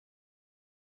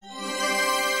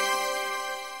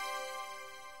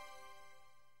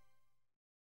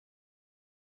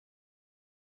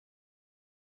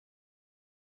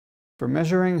For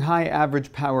measuring high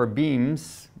average power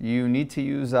beams, you need to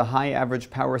use a high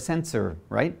average power sensor,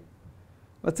 right?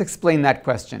 Let's explain that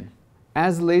question.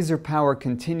 As laser power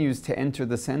continues to enter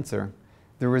the sensor,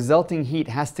 the resulting heat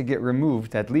has to get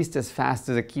removed at least as fast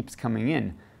as it keeps coming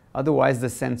in. Otherwise, the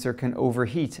sensor can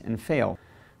overheat and fail.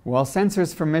 While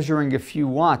sensors for measuring a few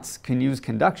watts can use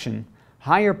conduction,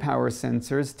 higher power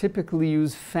sensors typically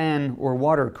use fan or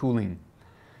water cooling.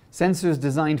 Sensors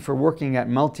designed for working at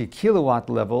multi-kilowatt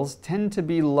levels tend to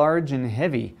be large and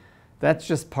heavy. That's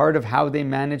just part of how they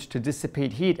manage to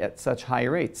dissipate heat at such high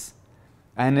rates.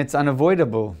 And it's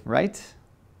unavoidable, right?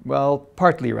 Well,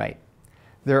 partly right.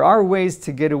 There are ways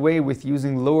to get away with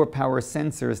using lower power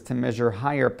sensors to measure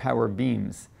higher power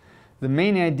beams. The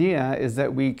main idea is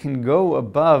that we can go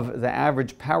above the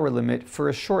average power limit for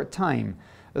a short time,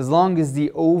 as long as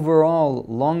the overall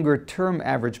longer-term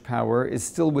average power is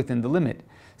still within the limit,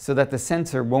 so that the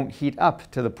sensor won't heat up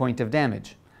to the point of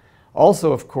damage.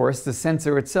 Also, of course, the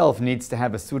sensor itself needs to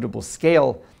have a suitable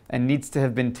scale and needs to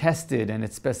have been tested and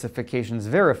its specifications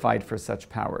verified for such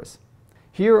powers.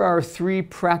 Here are 3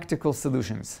 practical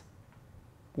solutions.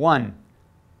 1.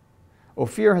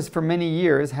 Ophir has for many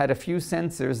years had a few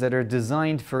sensors that are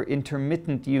designed for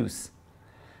intermittent use.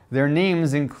 Their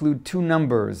names include 2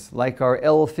 numbers, like our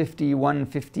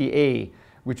L5150A,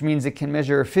 which means it can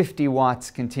measure 50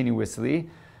 watts continuously,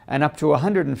 and up to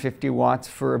 150 watts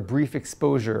for a brief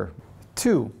exposure.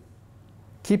 2.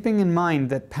 Keeping in mind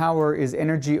that power is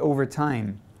energy over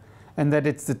time, and that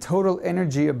it's the total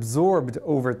energy absorbed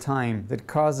over time that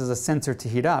causes a sensor to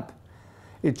heat up,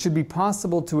 it should be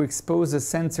possible to expose a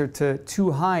sensor to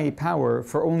too high power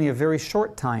for only a very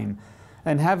short time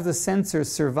and have the sensor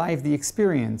survive the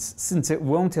experience, since it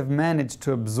won't have managed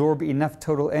to absorb enough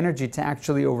total energy to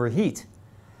actually overheat.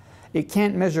 It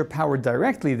can't measure power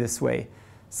directly this way,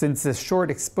 since a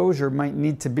short exposure might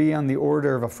need to be on the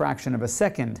order of a fraction of a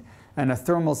second, and a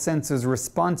thermal sensor's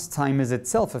response time is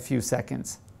itself a few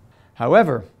seconds.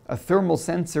 However, a thermal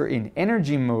sensor in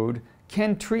energy mode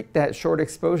can treat that short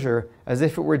exposure as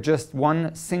if it were just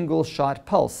one single shot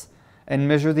pulse and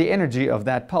measure the energy of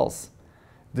that pulse.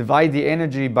 Divide the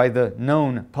energy by the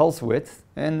known pulse width,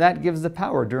 and that gives the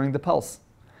power during the pulse.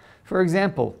 For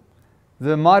example,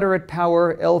 the moderate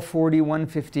power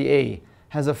L4150A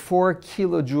has a 4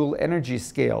 kilojoule energy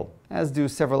scale, as do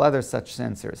several other such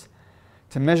sensors.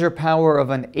 To measure power of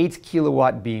an 8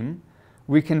 kilowatt beam,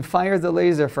 we can fire the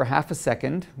laser for half a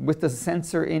second with the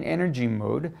sensor in energy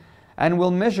mode, and we'll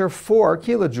measure 4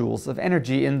 kilojoules of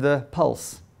energy in the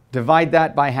pulse. Divide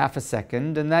that by half a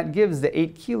second, and that gives the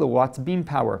 8 kilowatts beam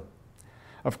power.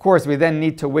 Of course, we then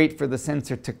need to wait for the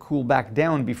sensor to cool back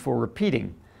down before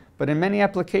repeating, but in many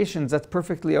applications that's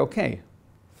perfectly okay.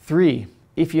 3.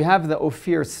 If you have the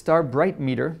Ophir Star Bright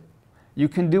meter, you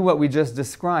can do what we just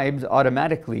described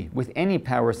automatically with any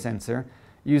power sensor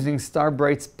using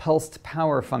Starbright's pulsed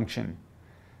power function.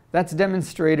 That's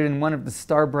demonstrated in one of the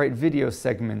Starbright video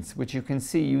segments, which you can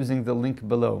see using the link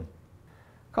below.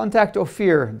 Contact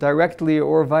Ophir directly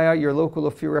or via your local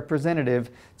Ophir representative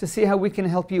to see how we can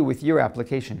help you with your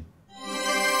application.